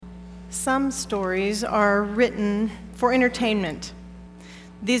Some stories are written for entertainment.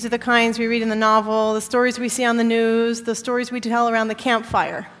 These are the kinds we read in the novel, the stories we see on the news, the stories we tell around the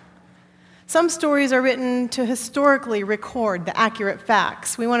campfire. Some stories are written to historically record the accurate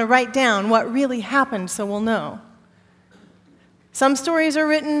facts. We want to write down what really happened so we'll know. Some stories are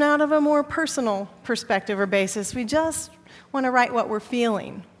written out of a more personal perspective or basis. We just want to write what we're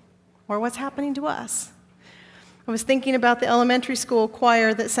feeling or what's happening to us. I was thinking about the elementary school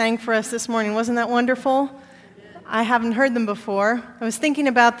choir that sang for us this morning. Wasn't that wonderful? I haven't heard them before. I was thinking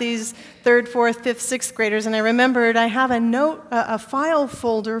about these 3rd, 4th, 5th, 6th graders, and I remembered I have a file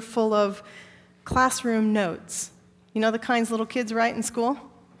folder full of classroom notes. You know the kinds little kids write in school?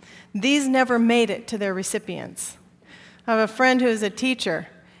 These never made it to their recipients. I have a friend who is a teacher,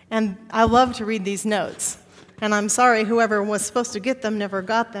 and I love to read these notes. And I'm sorry whoever was supposed to get them never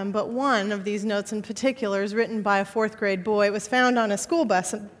got them, but one of these notes in particular is written by a 4th grade boy. It was found on a school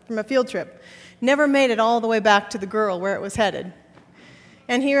bus from a field trip. Never made it all the way back to the girl where it was headed.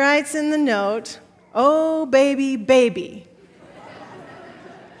 And he writes in the note, "Oh, baby, baby.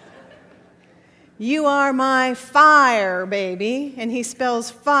 You are my fire, baby." And he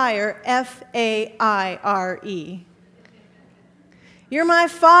spells fire, F-A-I-R-E. "You're my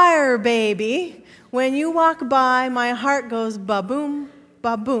fire, baby. When you walk by, my heart goes ba-boom,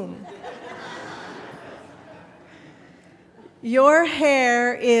 ba-boom. Your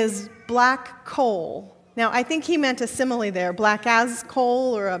hair is black coal." Now, I think he meant a simile there, black as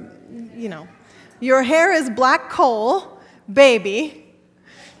coal or Your hair is black coal, baby.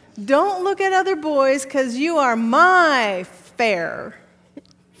 Don't look at other boys because you are my fire.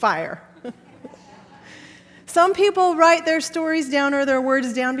 Some people write their stories down or their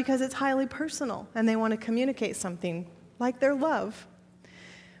words down because it's highly personal and they want to communicate something like their love.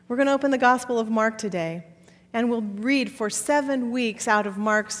 We're going to open the Gospel of Mark today and we'll read for 7 weeks out of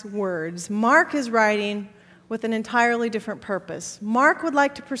Mark's words. Mark is writing with an entirely different purpose. Mark would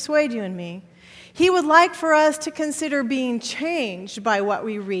like to persuade you and me. He would like for us to consider being changed by what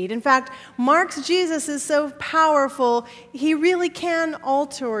we read. In fact, Mark's Jesus is so powerful, he really can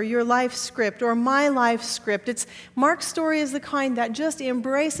alter your life script or my life script. Mark's story is the kind that just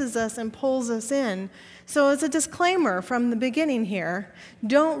embraces us and pulls us in. So as a disclaimer from the beginning here,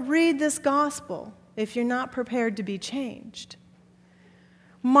 don't read this gospel if you're not prepared to be changed.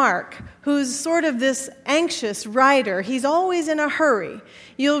 Mark, who's sort of this anxious writer, he's always in a hurry.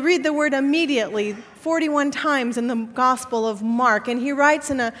 You'll read the word immediately 41 times in the Gospel of Mark, and he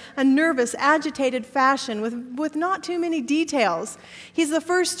writes in a nervous, agitated fashion with not too many details. He's the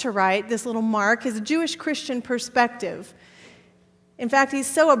first to write, this little Mark, his Jewish Christian perspective. In fact, he's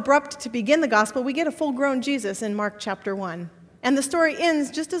so abrupt to begin the Gospel, we get a full-grown Jesus in Mark chapter 1. And the story ends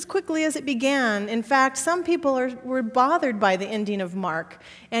just as quickly as it began. In fact, some people were bothered by the ending of Mark,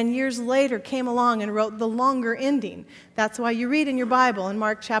 and years later came along and wrote the longer ending. That's why you read in your Bible in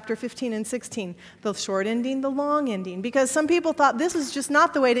Mark chapter 15 and 16, the short ending, the long ending, because some people thought this was just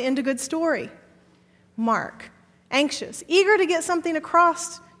not the way to end a good story. Mark, anxious, eager to get something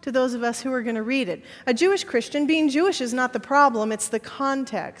across to those of us who are going to read it. A Jewish Christian, being Jewish is not the problem, it's the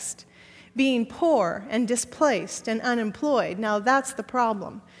context. Being poor and displaced and unemployed, now that's the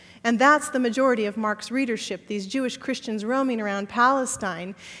problem. And that's the majority of Mark's readership, these Jewish Christians roaming around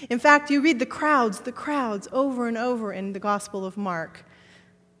Palestine. In fact, you read the crowds over and over in the Gospel of Mark.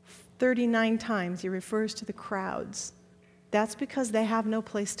 39 times he refers to the crowds. That's because they have no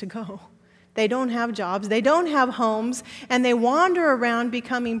place to go. They don't have jobs, they don't have homes, and they wander around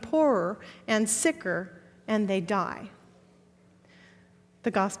becoming poorer and sicker, and they die. The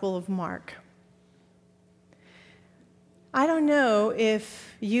Gospel of Mark. I don't know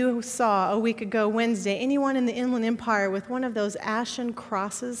if you saw a week ago Wednesday anyone in the Inland Empire with one of those ashen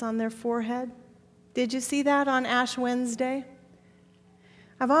crosses on their forehead. Did you see that on Ash Wednesday?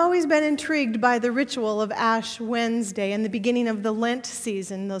 I've always been intrigued by the ritual of Ash Wednesday and the beginning of the Lent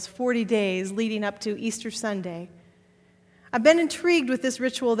season, those 40 days leading up to Easter Sunday. I've been intrigued with this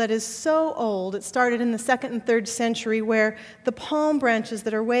ritual that is so old. It started in the 2nd and 3rd century, where the palm branches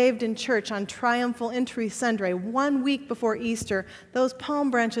that are waved in church on Triumphal Entry Sunday, 1 week before Easter, those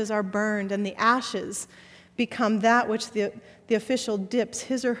palm branches are burned and the ashes become that which the official dips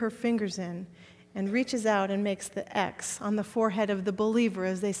his or her fingers in and reaches out and makes the X on the forehead of the believer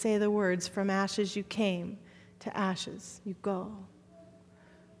as they say the words, "From ashes you came, to ashes you go."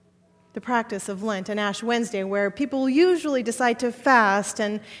 The practice of Lent and Ash Wednesday, where people usually decide to fast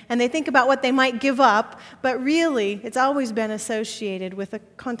and they think about what they might give up, but really it's always been associated with a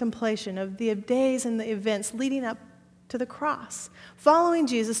contemplation of the days and the events leading up to the cross, following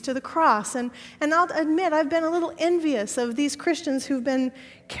Jesus to the cross. And I'll admit, I've been a little envious of these Christians who've been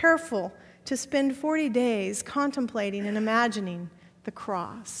careful to spend 40 days contemplating and imagining the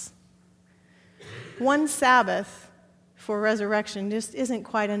cross. One Sabbath for resurrection just isn't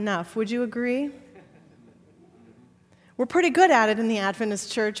quite enough. Would you agree? We're pretty good at it in the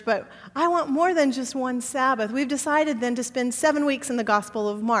Adventist church, but I want more than just one Sabbath. We've decided then to spend 7 weeks in the Gospel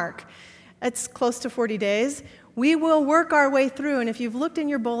of Mark. It's close to 40 days. We will work our way through, and if you've looked in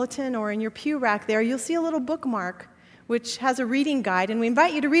your bulletin or in your pew rack there, you'll see a little bookmark which has a reading guide, and we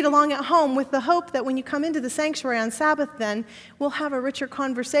invite you to read along at home with the hope that when you come into the sanctuary on Sabbath then, we'll have a richer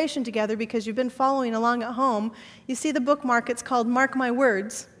conversation together because you've been following along at home. You see the bookmark, it's called Mark My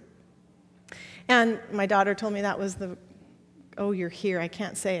Words. And my daughter told me that was the, oh, you're here, I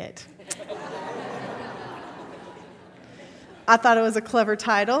can't say it. I thought it was a clever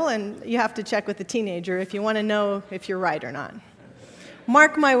title, and you have to check with the teenager if you want to know if you're right or not.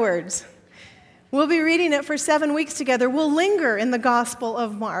 Mark My Words. We'll be reading it for 7 weeks together. We'll linger in the Gospel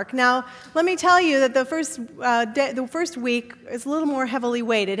of Mark. Now, let me tell you that the first week is a little more heavily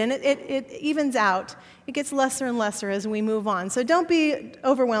weighted, and it evens out. It gets lesser and lesser as we move on. So don't be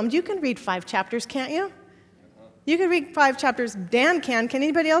overwhelmed. You can read 5 chapters, can't you? You can read 5 chapters. Dan can. Can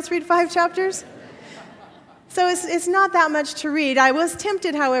anybody else read 5 chapters? So it's not that much to read. I was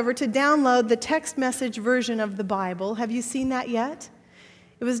tempted, however, to download the text message version of the Bible. Have you seen that yet?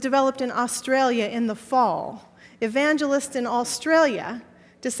 It was developed in Australia in the fall. Evangelists in Australia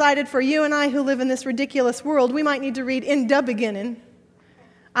decided for you and I who live in this ridiculous world, we might need to read in duh beginning.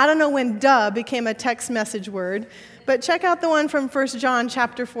 I don't know when duh became a text message word, but check out the one from 1 John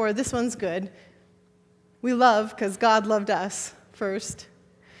chapter 4. This one's good. We love because God loved us first.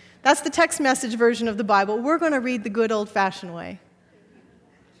 That's the text message version of the Bible. We're going to read the good old-fashioned way.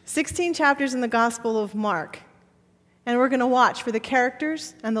 16 chapters in the Gospel of Mark. And we're going to watch for the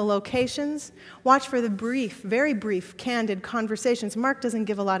characters and the locations. Watch for the brief, very brief, candid conversations. Mark doesn't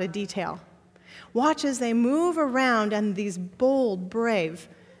give a lot of detail. Watch as they move around and these bold, brave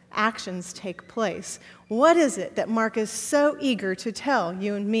actions take place. What is it that Mark is so eager to tell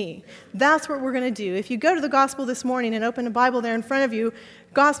you and me? That's what we're going to do. If you go to the Gospel this morning and open a Bible there in front of you,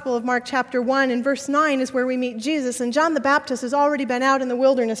 Gospel of Mark chapter 1 and verse 9 is where we meet Jesus. And John the Baptist has already been out in the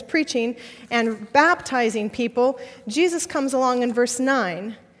wilderness preaching and baptizing people. Jesus comes along in verse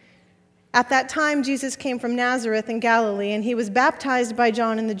 9. At that time, Jesus came from Nazareth in Galilee, and he was baptized by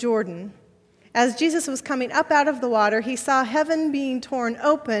John in the Jordan. As Jesus was coming up out of the water, he saw heaven being torn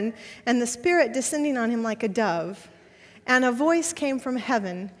open and the Spirit descending on him like a dove. And a voice came from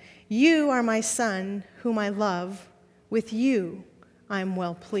heaven, "You are my Son, whom I love. With you I am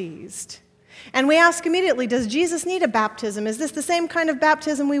well pleased." And we ask immediately, does Jesus need a baptism? Is this the same kind of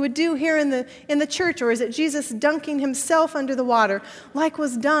baptism we would do here in the church, or is it Jesus dunking himself under the water like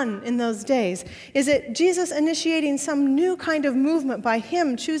was done in those days? Is it Jesus initiating some new kind of movement by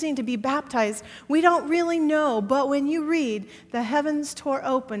him choosing to be baptized? We don't really know, but when you read, the heavens tore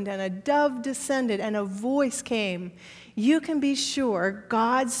opened and a dove descended and a voice came, you can be sure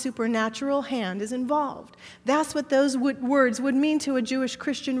God's supernatural hand is involved. That's what those words would mean to a Jewish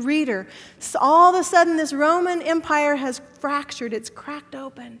Christian reader. So all of a sudden, this Roman Empire has fractured. It's cracked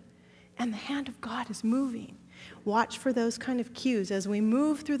open, and the hand of God is moving. Watch for those kind of cues as we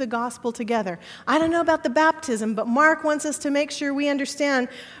move through the gospel together. I don't know about the baptism, but Mark wants us to make sure we understand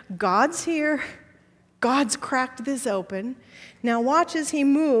God's here. God's cracked this open. Now watch as he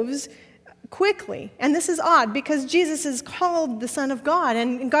moves quickly. And this is odd because Jesus is called the Son of God.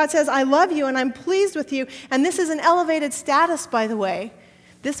 And God says, I love you and I'm pleased with you. And this is an elevated status, by the way.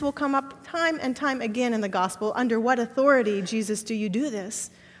 This will come up time and time again in the gospel. Under what authority, Jesus, do you do this?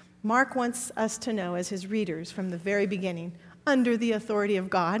 Mark wants us to know as his readers from the very beginning, under the authority of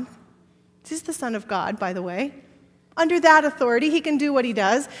God. He's the Son of God, by the way. Under that authority, he can do what he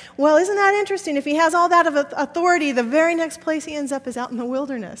does. Well, isn't that interesting? If he has all that of authority, the very next place he ends up is out in the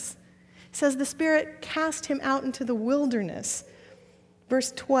wilderness. It says the Spirit cast him out into the wilderness.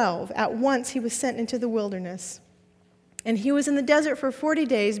 Verse 12, at once he was sent into the wilderness. And he was in the desert for 40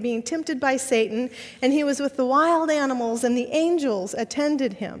 days, being tempted by Satan, and he was with the wild animals, and the angels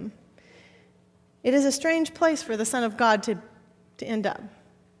attended him. It is a strange place for the Son of God to end up.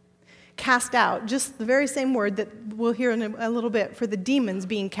 Cast out, just the very same word that we'll hear in a little bit for the demons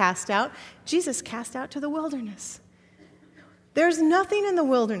being cast out. Jesus cast out to the wilderness. There's nothing in the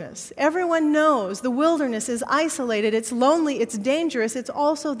wilderness. Everyone knows the wilderness is isolated, it's lonely, it's dangerous, it's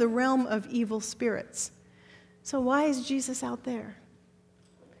also the realm of evil spirits. So why is Jesus out there?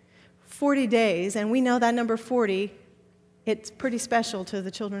 40 days, and we know that number 40, it's pretty special to the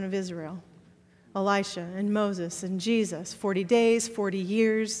children of Israel. Elisha and Moses and Jesus, 40 days, 40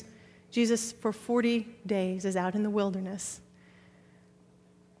 years. Jesus, for 40 days, is out in the wilderness.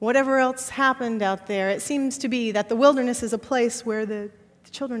 Whatever else happened out there, it seems to be that the wilderness is a place where the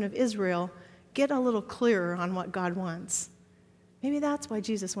children of Israel get a little clearer on what God wants. Maybe that's why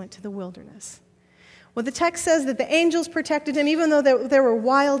Jesus went to the wilderness. Well, the text says that the angels protected him, even though there were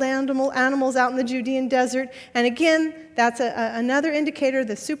wild animals out in the Judean desert. And again, that's another indicator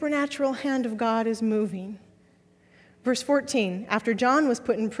the supernatural hand of God is moving. Verse 14, after John was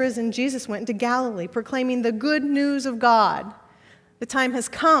put in prison, Jesus went into Galilee, proclaiming the good news of God. The time has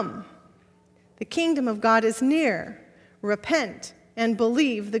come. The kingdom of God is near. Repent and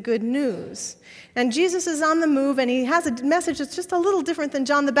believe the good news. And Jesus is on the move, and he has a message that's just a little different than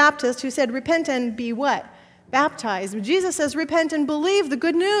John the Baptist, who said, repent and be what? Baptized. But Jesus says, repent and believe the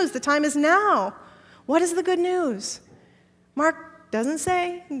good news. The time is now. What is the good news? Mark doesn't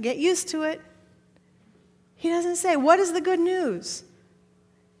say, get used to it. He doesn't say, what is the good news?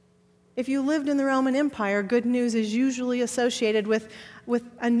 If you lived in the Roman Empire, good news is usually associated with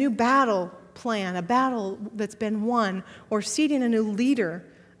a new battle plan, a battle that's been won, or seating a new leader,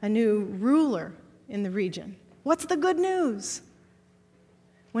 a new ruler in the region. What's the good news?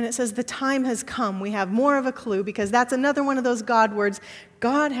 When it says the time has come, we have more of a clue, because that's another one of those God words.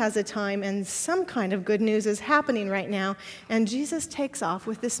 God has a time, and some kind of good news is happening right now, and Jesus takes off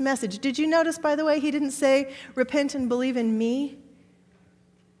with this message. Did you notice, by the way, he didn't say, repent and believe in me?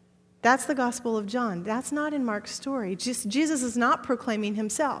 That's the Gospel of John. That's not in Mark's story. Jesus is not proclaiming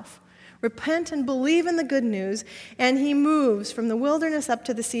himself. Repent and believe in the good news, and he moves from the wilderness up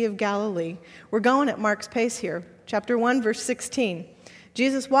to the Sea of Galilee. We're going at Mark's pace here. Chapter 1, verse 16.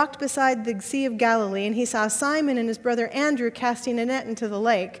 Jesus walked beside the Sea of Galilee, and he saw Simon and his brother Andrew casting a net into the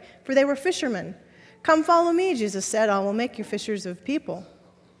lake, for they were fishermen. Come follow me, Jesus said, I will make you fishers of people.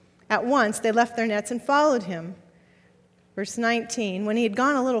 At once they left their nets and followed him. Verse 19, when he had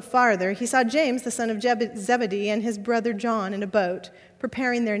gone a little farther, he saw James, the son of Zebedee, and his brother John in a boat,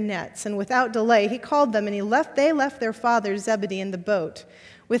 preparing their nets. And without delay, he called them, and they left their father Zebedee in the boat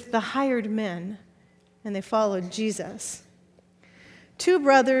with the hired men, and they followed Jesus. Two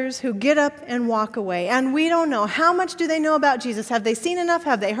brothers who get up and walk away. And we don't know. How much do they know about Jesus? Have they seen enough?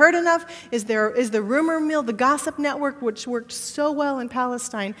 Have they heard enough? Is the rumor mill, the gossip network, which worked so well in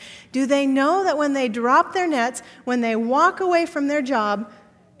Palestine, do they know that when they drop their nets, when they walk away from their job,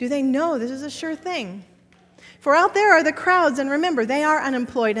 do they know this is a sure thing? For out there are the crowds, and remember, they are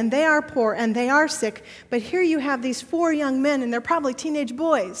unemployed, and they are poor, and they are sick. But here you have these four young men, and they're probably teenage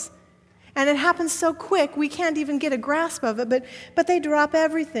boys. And it happens so quick, we can't even get a grasp of it, but they drop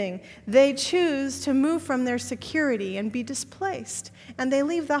everything. They choose to move from their security and be displaced. And they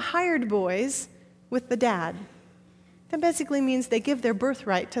leave the hired boys with the dad. That basically means they give their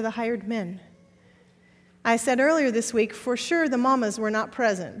birthright to the hired men. I said earlier this week, for sure the mamas were not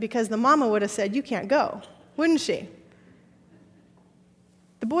present, because the mama would have said, you can't go, wouldn't she?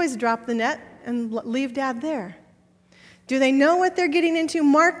 The boys drop the net and leave dad there. Do they know what they're getting into?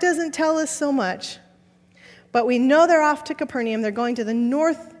 Mark doesn't tell us so much. But we know they're off to Capernaum. They're going to the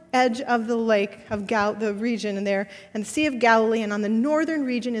north edge of the lake of the region and the Sea of Galilee, and on the northern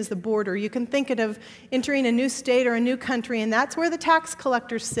region is the border. You can think of entering a new state or a new country, and that's where the tax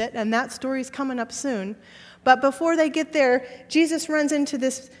collectors sit, and that story's coming up soon. But before they get there, Jesus runs into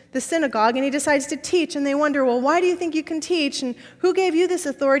the synagogue, and he decides to teach, and they wonder, well, why do you think you can teach, and who gave you this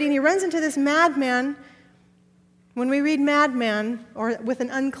authority? And he runs into this madman. When we read madman, or with an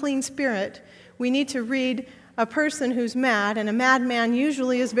unclean spirit, we need to read a person who's mad, and a madman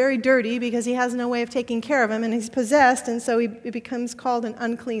usually is very dirty because he has no way of taking care of him, and he's possessed, and so it becomes called an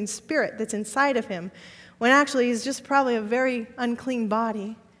unclean spirit that's inside of him, when actually he's just probably a very unclean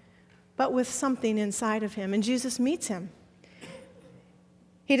body, but with something inside of him, and Jesus meets him.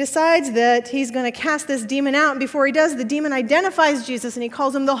 He decides that he's going to cast this demon out, and before he does, the demon identifies Jesus, and he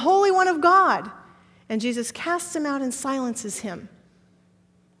calls him the Holy One of God. And Jesus casts him out and silences him.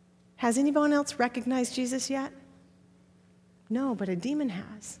 Has anyone else recognized Jesus yet? No, but a demon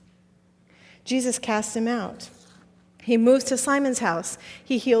has. Jesus casts him out. He moves to Simon's house.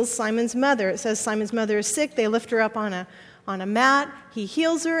 He heals Simon's mother. It says Simon's mother is sick. They lift her up on a mat. He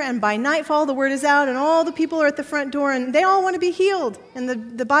heals her, and by nightfall the word is out, and all the people are at the front door, and they all want to be healed.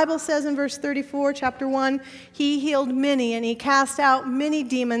 And the Bible says in verse 34, chapter 1, he healed many, and he cast out many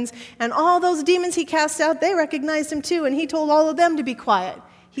demons, and all those demons he cast out, they recognized him too, and he told all of them to be quiet.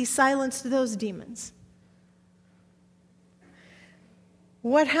 He silenced those demons.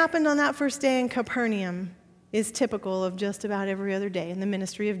 What happened on that first day in Capernaum is typical of just about every other day in the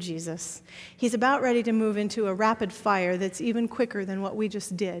ministry of Jesus. He's about ready to move into a rapid fire that's even quicker than what we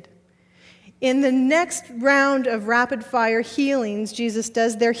just did. In the next round of rapid-fire healings Jesus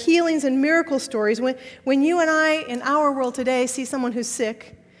does, they're healings and miracle stories. When you and I, in our world today, see someone who's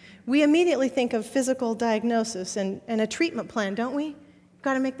sick, we immediately think of physical diagnosis and a treatment plan, don't we? We've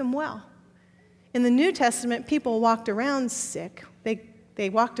got to make them well. In the New Testament, people walked around sick. They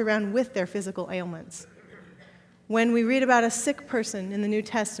walked around with their physical ailments. When we read about a sick person in the New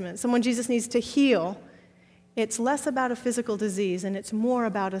Testament, someone Jesus needs to heal, it's less about a physical disease and it's more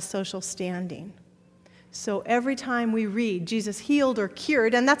about a social standing. So every time we read Jesus healed or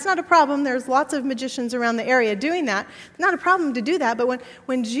cured, and that's not a problem, there's lots of magicians around the area doing that. It's not a problem to do that, but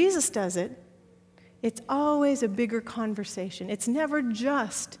when Jesus does it, it's always a bigger conversation. It's never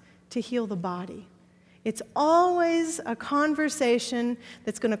just to heal the body. It's always a conversation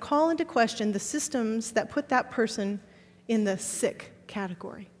that's going to call into question the systems that put that person in the sick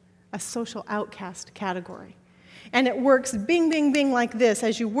category, a social outcast category. And it works bing, bing, bing like this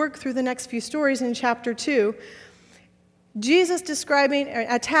as you work through the next few stories in chapter 2. Jesus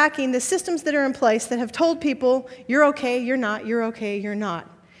attacking the systems that are in place that have told people, you're okay, you're not, you're okay, you're not.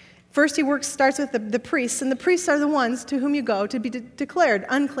 First, he starts with the priests, and the priests are the ones to whom you go to be declared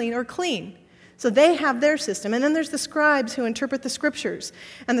unclean or clean. So they have their system. And then there's the scribes who interpret the scriptures.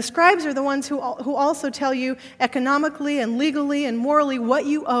 And the scribes are the ones who also tell you economically and legally and morally what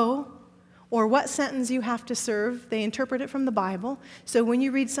you owe or what sentence you have to serve. They interpret it from the Bible. So when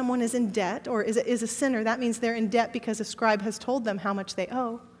you read someone is in debt or is a sinner, that means they're in debt because a scribe has told them how much they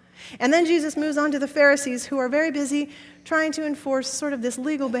owe. And then Jesus moves on to the Pharisees, who are very busy trying to enforce sort of this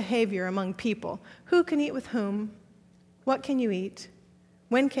legal behavior among people. Who can eat with whom? What can you eat?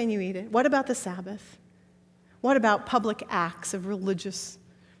 When can you eat it? What about the Sabbath? What about public acts of religious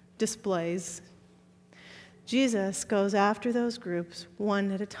displays? Jesus goes after those groups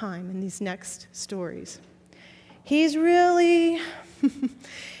one at a time in these next stories. He's working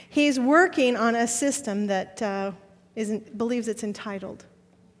on a system that believes it's entitled.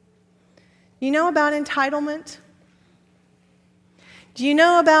 You know about entitlement? Do you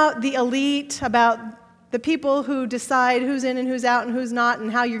know about the elite, about the people who decide who's in and who's out and who's not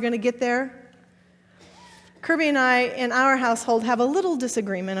and how you're going to get there? Kirby and I, in our household, have a little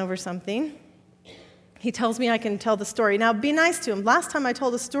disagreement over something. He tells me I can tell the story. Now, be nice to him. Last time I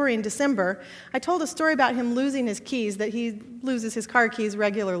told a story in December, I told a story about him losing his keys, that he loses his car keys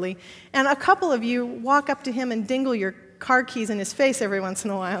regularly. And a couple of you walk up to him and dingle your car keys in his face every once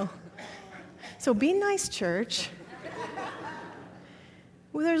in a while. So be nice, church.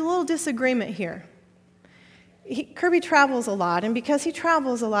 Well, there's a little disagreement here. Kirby travels a lot, and because he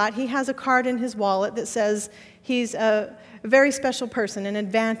travels a lot, he has a card in his wallet that says he's a very special person, an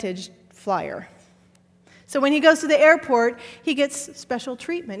advantaged flyer. So when he goes to the airport, he gets special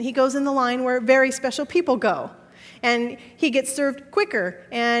treatment. He goes in the line where very special people go. And he gets served quicker,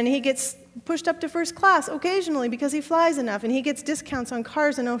 and he gets pushed up to first class occasionally because he flies enough, and he gets discounts on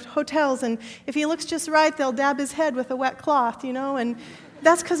cars and hotels, and if he looks just right, they'll dab his head with a wet cloth, and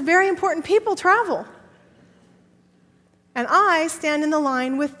that's because very important people travel. And I stand in the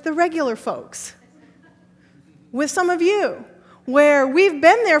line with the regular folks, with some of you, where we've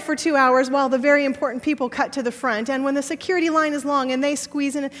been there for 2 hours while the very important people cut to the front, and when the security line is long and they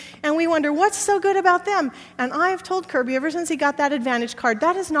squeeze in, and we wonder, what's so good about them? And I've told Kirby ever since he got that Advantage card,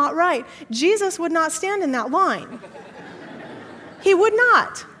 that is not right. Jesus would not stand in that line. He would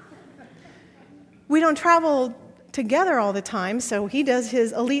not. We don't travel together all the time, so he does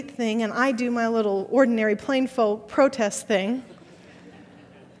his elite thing, and I do my little ordinary plain folk protest thing.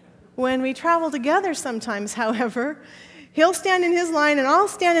 When we travel together sometimes, however, he'll stand in his line and I'll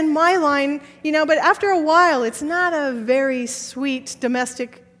stand in my line, but after a while, it's not a very sweet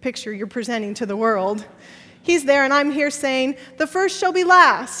domestic picture you're presenting to the world. He's there and I'm here saying, the first shall be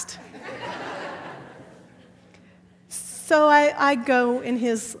last. So I go in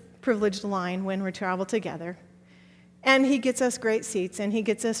his privileged line when we travel together. And he gets us great seats and he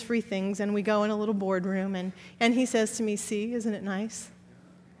gets us free things and we go in a little boardroom and he says to me, see, isn't it nice?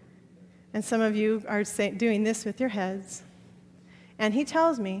 And some of you are doing this with your heads. And he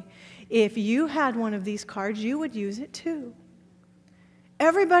tells me, if you had one of these cards, you would use it too.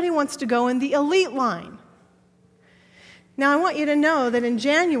 Everybody wants to go in the elite line. Now, I want you to know that in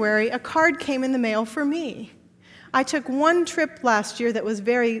January, a card came in the mail for me. I took one trip last year that was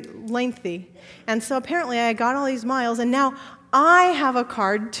very lengthy, and so apparently I got all these miles, and now I have a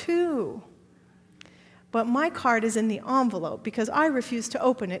card too. But my card is in the envelope because I refuse to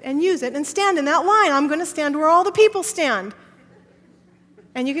open it and use it and stand in that line. I'm going to stand where all the people stand.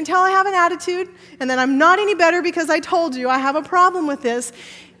 And you can tell I have an attitude, and that I'm not any better because I told you I have a problem with this.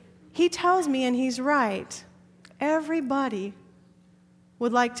 He tells me, and he's right, everybody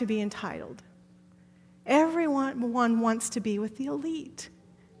would like to be entitled. Everyone wants to be with the elite.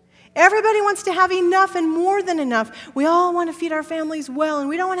 Everybody wants to have enough and more than enough. We all want to feed our families well, and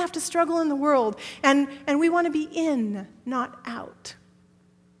we don't want to have to struggle in the world. And we want to be in, not out.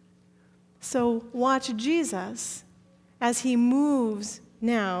 So watch Jesus as he moves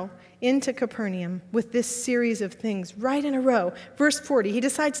now into Capernaum with this series of things right in a row. Verse 40, he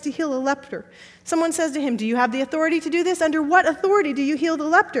decides to heal a leper. Someone says to him, "Do you have the authority to do this? Under what authority do you heal the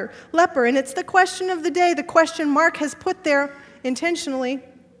leper?" And it's the question of the day, the question Mark has put there intentionally.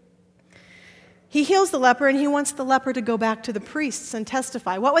 He heals the leper, and he wants the leper to go back to the priests and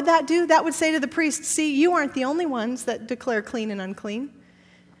testify. What would that do? That would say to the priests, "See, you aren't the only ones that declare clean and unclean."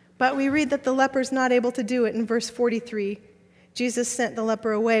 But we read that the leper's not able to do it in verse 43. Jesus sent the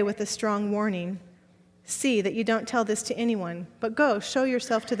leper away with a strong warning. "See that you don't tell this to anyone, but go, show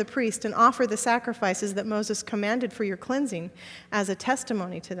yourself to the priest and offer the sacrifices that Moses commanded for your cleansing as a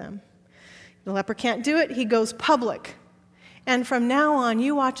testimony to them." The leper can't do it. He goes public. And from now on,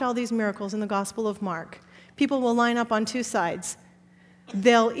 you watch all these miracles in the Gospel of Mark. People will line up on two sides.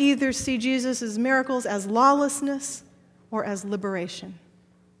 They'll either see Jesus' miracles as lawlessness or as liberation.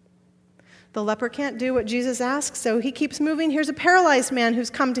 The leper can't do what Jesus asks, so he keeps moving. Here's a paralyzed man who's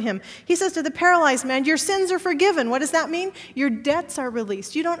come to him. He says to the paralyzed man, "Your sins are forgiven." What does that mean? Your debts are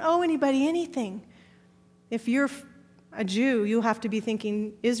released. You don't owe anybody anything. If you're a Jew, you'll have to be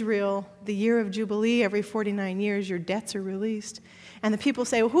thinking, Israel, the year of Jubilee, every 49 years, your debts are released. And the people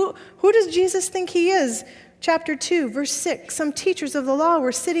say, well, who does Jesus think he is? Chapter 2, verse 6, some teachers of the law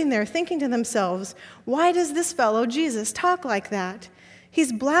were sitting there thinking to themselves, "Why does this fellow Jesus talk like that?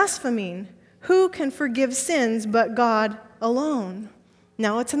 He's blaspheming. Who can forgive sins but God alone?"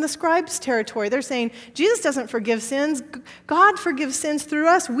 Now it's in the scribes' territory. They're saying, Jesus doesn't forgive sins. God forgives sins through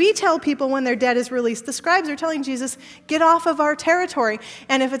us. We tell people when their debt is released. The scribes are telling Jesus, get off of our territory.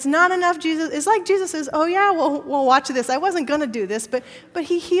 And if it's not enough, it's like Jesus says, oh yeah, well watch this. I wasn't going to do this, but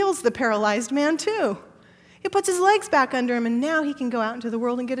he heals the paralyzed man too. He puts his legs back under him, and now he can go out into the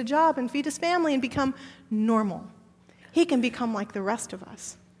world and get a job and feed his family and become normal. He can become like the rest of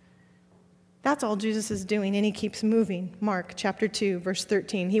us. That's all Jesus is doing, and he keeps moving. Mark chapter 2, verse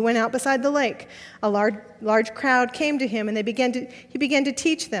 13. He went out beside the lake. A large crowd came to him, and he began to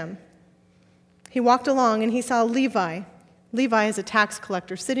teach them. He walked along, and he saw Levi. Levi is a tax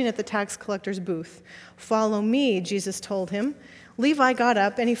collector, sitting at the tax collector's booth. "Follow me," Jesus told him. Levi got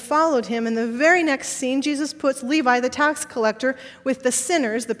up, and he followed him. In the very next scene, Jesus puts Levi, the tax collector, with the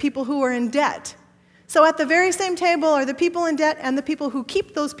sinners, the people who are in debt. So at the very same table are the people in debt and the people who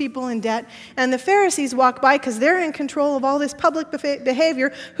keep those people in debt. And the Pharisees walk by because they're in control of all this public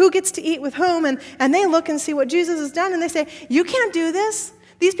behavior, who gets to eat with whom, and they look and see what Jesus has done, and they say, "You can't do this.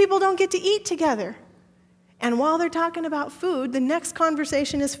 These people don't get to eat together." And while they're talking about food, the next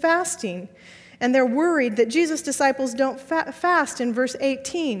conversation is fasting. And they're worried that Jesus' disciples don't fast in verse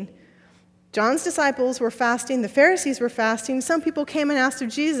 18. John's disciples were fasting, the Pharisees were fasting. Some people came and asked of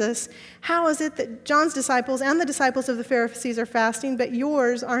Jesus, "How is it that John's disciples and the disciples of the Pharisees are fasting, but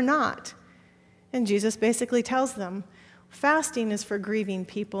yours are not?" And Jesus basically tells them, fasting is for grieving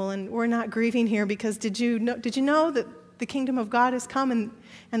people, and we're not grieving here because did you know that the kingdom of God has come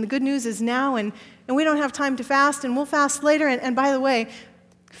and the good news is now, and we don't have time to fast, and we'll fast later. And by the way,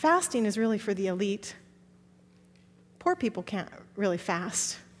 fasting is really for the elite. Poor people can't really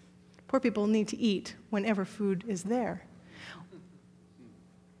fast. Poor people need to eat whenever food is there.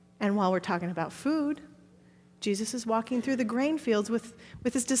 And while we're talking about food, Jesus is walking through the grain fields with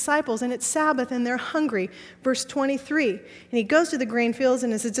his disciples, and it's Sabbath, and they're hungry. Verse 23, and he goes to the grain fields,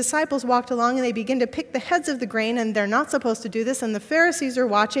 and as his disciples walked along, and they begin to pick the heads of the grain, and they're not supposed to do this, and the Pharisees are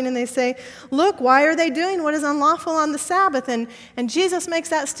watching, and they say, "Look, why are they doing what is unlawful on the Sabbath?" And Jesus makes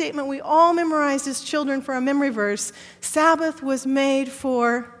that statement we all memorized as children for a memory verse. Sabbath was made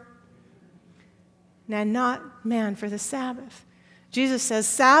for, and not man for the Sabbath. Jesus says,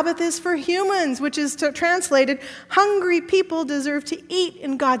 Sabbath is for humans, which is translated, hungry people deserve to eat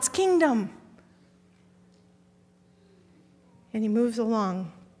in God's kingdom. And he moves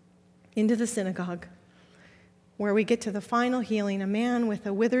along into the synagogue, where we get to the final healing, a man with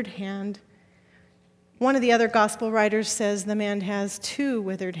a withered hand. One of the other gospel writers says the man has 2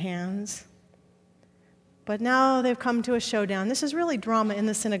 withered hands. But now they've come to a showdown. This is really drama in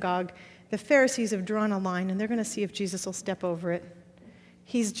the synagogue. The Pharisees have drawn a line, and they're going to see if Jesus will step over it.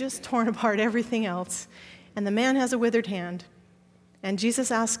 He's just torn apart everything else. And the man has a withered hand. And Jesus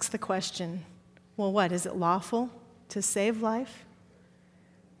asks the question, well, what? Is it lawful to save life?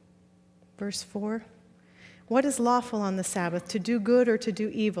 Verse 4. What is lawful on the Sabbath? To do good or to do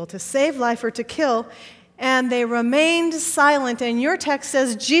evil? To save life or to kill? And they remained silent. And your text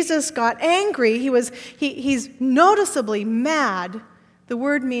says Jesus got angry. He's noticeably mad. The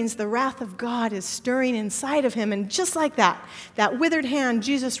word means the wrath of God is stirring inside of him. And just like that withered hand,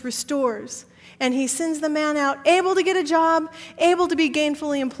 Jesus restores. And he sends the man out, able to get a job, able to be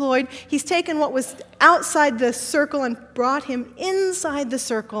gainfully employed. He's taken what was outside the circle and brought him inside the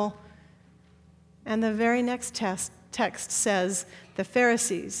circle. And the very next text says, the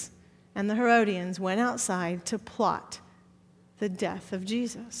Pharisees and the Herodians went outside to plot the death of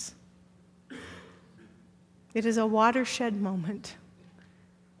Jesus. It is a watershed moment.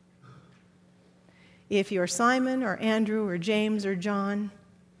 If you're Simon or Andrew or James or John,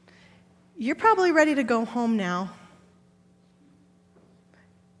 you're probably ready to go home now.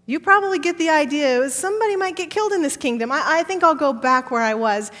 You probably get the idea, somebody might get killed in this kingdom. I think I'll go back where I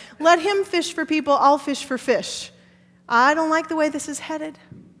was. Let him fish for people, I'll fish for fish. I don't like the way this is headed.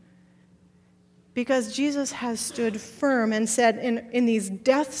 Because Jesus has stood firm and said in these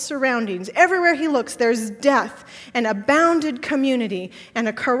death surroundings, everywhere he looks, there's death and a bounded community and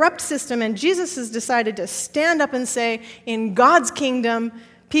a corrupt system. And Jesus has decided to stand up and say, in God's kingdom,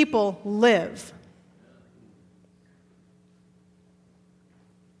 people live.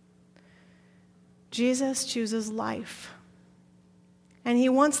 Jesus chooses life. And he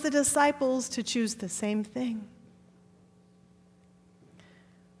wants the disciples to choose the same thing.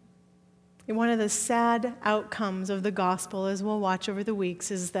 One of the sad outcomes of the gospel, as we'll watch over the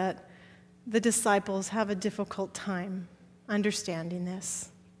weeks, is that the disciples have a difficult time understanding this.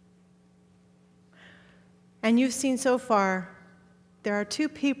 And you've seen so far, there are two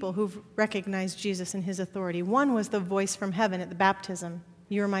people who've recognized Jesus and his authority. One was the voice from heaven at the baptism,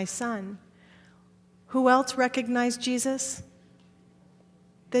 "You're my son." Who else recognized Jesus?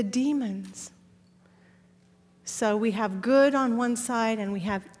 The demons. So we have good on one side and we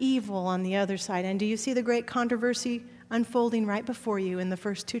have evil on the other side. And do you see the great controversy unfolding right before you in the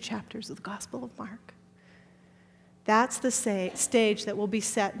first 2 chapters of the Gospel of Mark? That's the stage that will be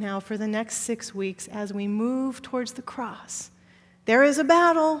set now for the next 6 weeks as we move towards the cross. There is a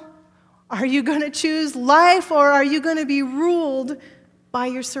battle. Are you going to choose life, or are you going to be ruled by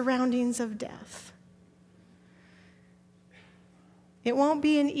your surroundings of death? It won't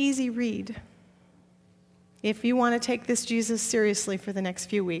be an easy read if you want to take this Jesus seriously for the next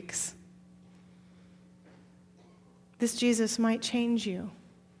few weeks. This Jesus might change you.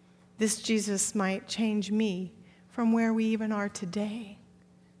 This Jesus might change me from where we even are today.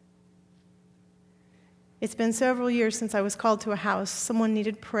 It's been several years since I was called to a house. Someone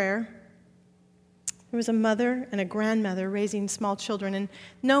needed prayer. There was a mother and a grandmother raising small children, and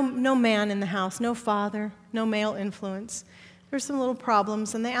no man in the house, no father, no male influence. There were some little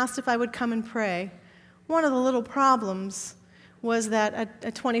problems, and they asked if I would come and pray. One of the little problems was that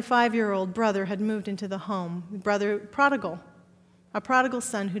a 25-year-old brother had moved into the home, a prodigal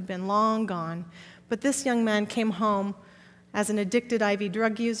son who'd been long gone. But this young man came home as an addicted IV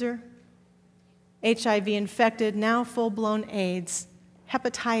drug user, HIV infected, now full-blown AIDS,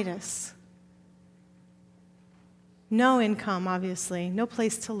 hepatitis. No income, obviously, no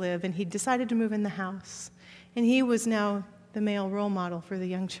place to live, and he decided to move in the house. And he was now the male role model for the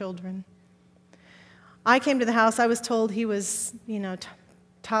young children. I came to the house. I was told he was,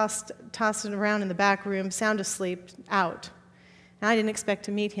 tossed around in the back room, sound asleep, out. And I didn't expect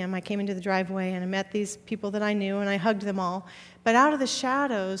to meet him. I came into the driveway, and I met these people that I knew, and I hugged them all. But out of the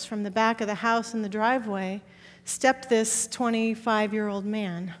shadows from the back of the house in the driveway stepped this 25-year-old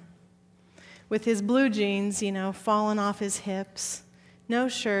man with his blue jeans, falling off his hips, no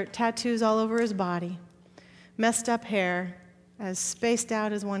shirt, tattoos all over his body, messed up hair, as spaced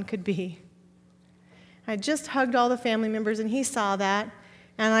out as one could be. I just hugged all the family members, and he saw that,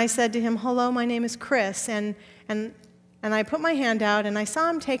 and I said to him, "Hello, my name is Chris," and I put my hand out, and I saw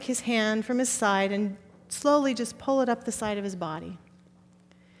him take his hand from his side and slowly just pull it up the side of his body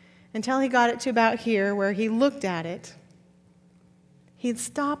until he got it to about here, where he looked at it. He'd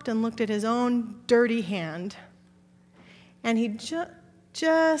stopped and looked at his own dirty hand, and he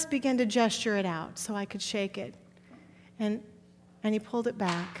just began to gesture it out so I could shake it, and he pulled it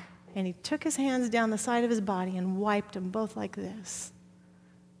back. And he took his hands down the side of his body and wiped them both like this.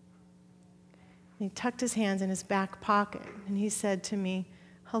 And he tucked his hands in his back pocket, and he said to me,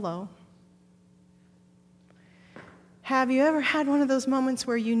 "Hello. Have you ever had one of those moments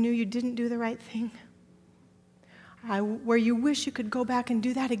where you knew you didn't do the right thing? Where you wish you could go back and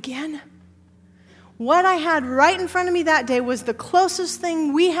do that again?" What I had right in front of me that day was the closest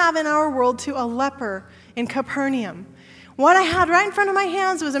thing we have in our world to a leper in Capernaum. What I had right in front of my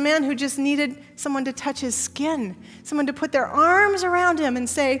hands was a man who just needed someone to touch his skin, someone to put their arms around him and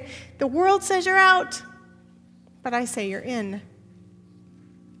say, "The world says you're out. but I say you're in.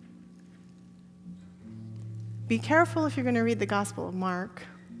 Be careful if you're going to read the Gospel of Mark,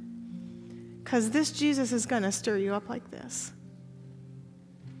 because this Jesus is going to stir you up like this.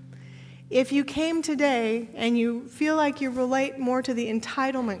 If you came today and you feel like you relate more to the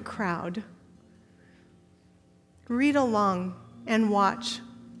entitlement crowd, read along and watch.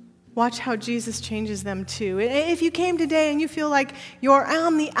 Watch how Jesus changes them too. If you came today and you feel like you're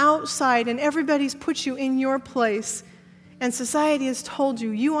on the outside and everybody's put you in your place and society has told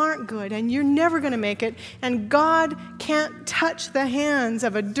you you aren't good and you're never going to make it and God can't touch the hands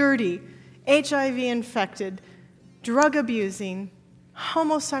of a dirty, HIV-infected, drug-abusing,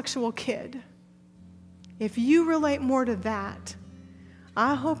 homosexual kid. If you relate more to that,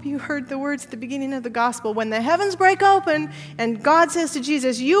 I hope you heard the words at the beginning of the gospel. When the heavens break open and God says to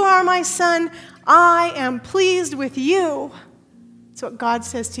Jesus, "You are my son, I am pleased with you." That's what God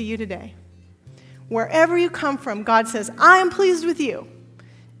says to you today. Wherever you come from, God says, "I am pleased with you."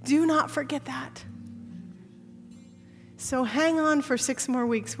 Do not forget that. So hang on for 6 more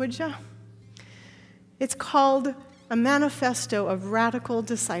weeks, would you? It's called a manifesto of radical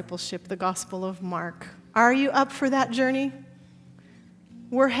discipleship, the Gospel of Mark. Are you up for that journey?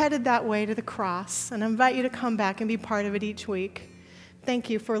 We're headed that way to the cross, and I invite you to come back and be part of it each week. Thank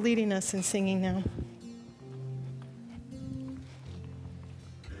you for leading us in singing now.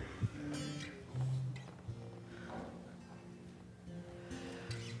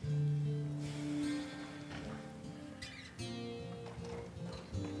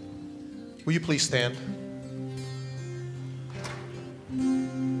 Will you please stand?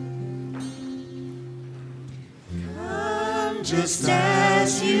 Come just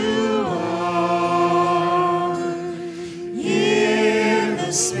as you are, hear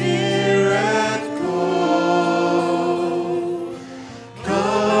the Spirit go.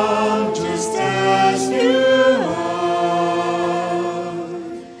 Come just as you are,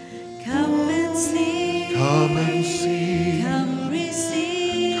 come and see, Come and see, come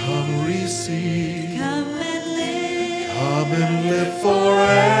receive, come receive, come and live forever.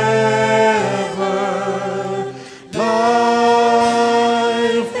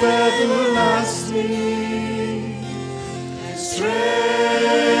 Life everlasting, strength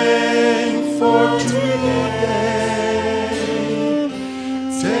for today.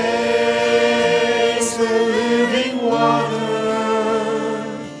 Taste the living water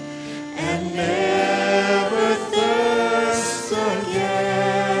and never thirst again.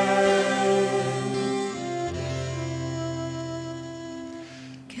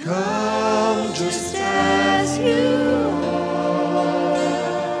 Come just as you are.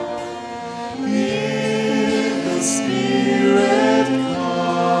 Hear the Spirit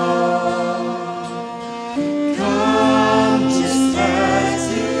call. Come just as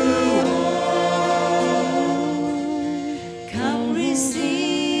you are. come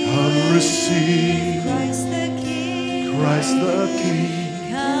receive, Come receive Christ the King. Christ the King.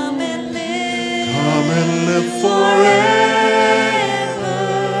 Come and Live forever.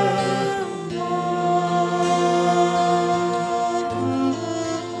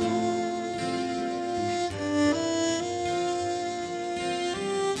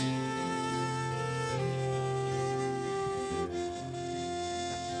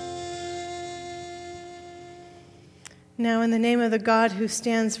 Now, in the name of the God who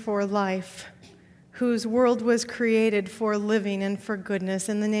stands for life, whose world was created for living and for goodness,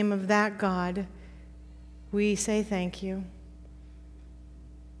 in the name of that God, we say thank you.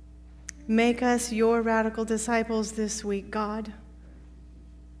 Make us your radical disciples this week, God.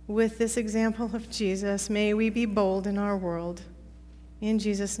 With this example of Jesus, may we be bold in our world. In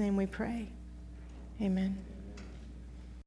Jesus' name we pray. Amen.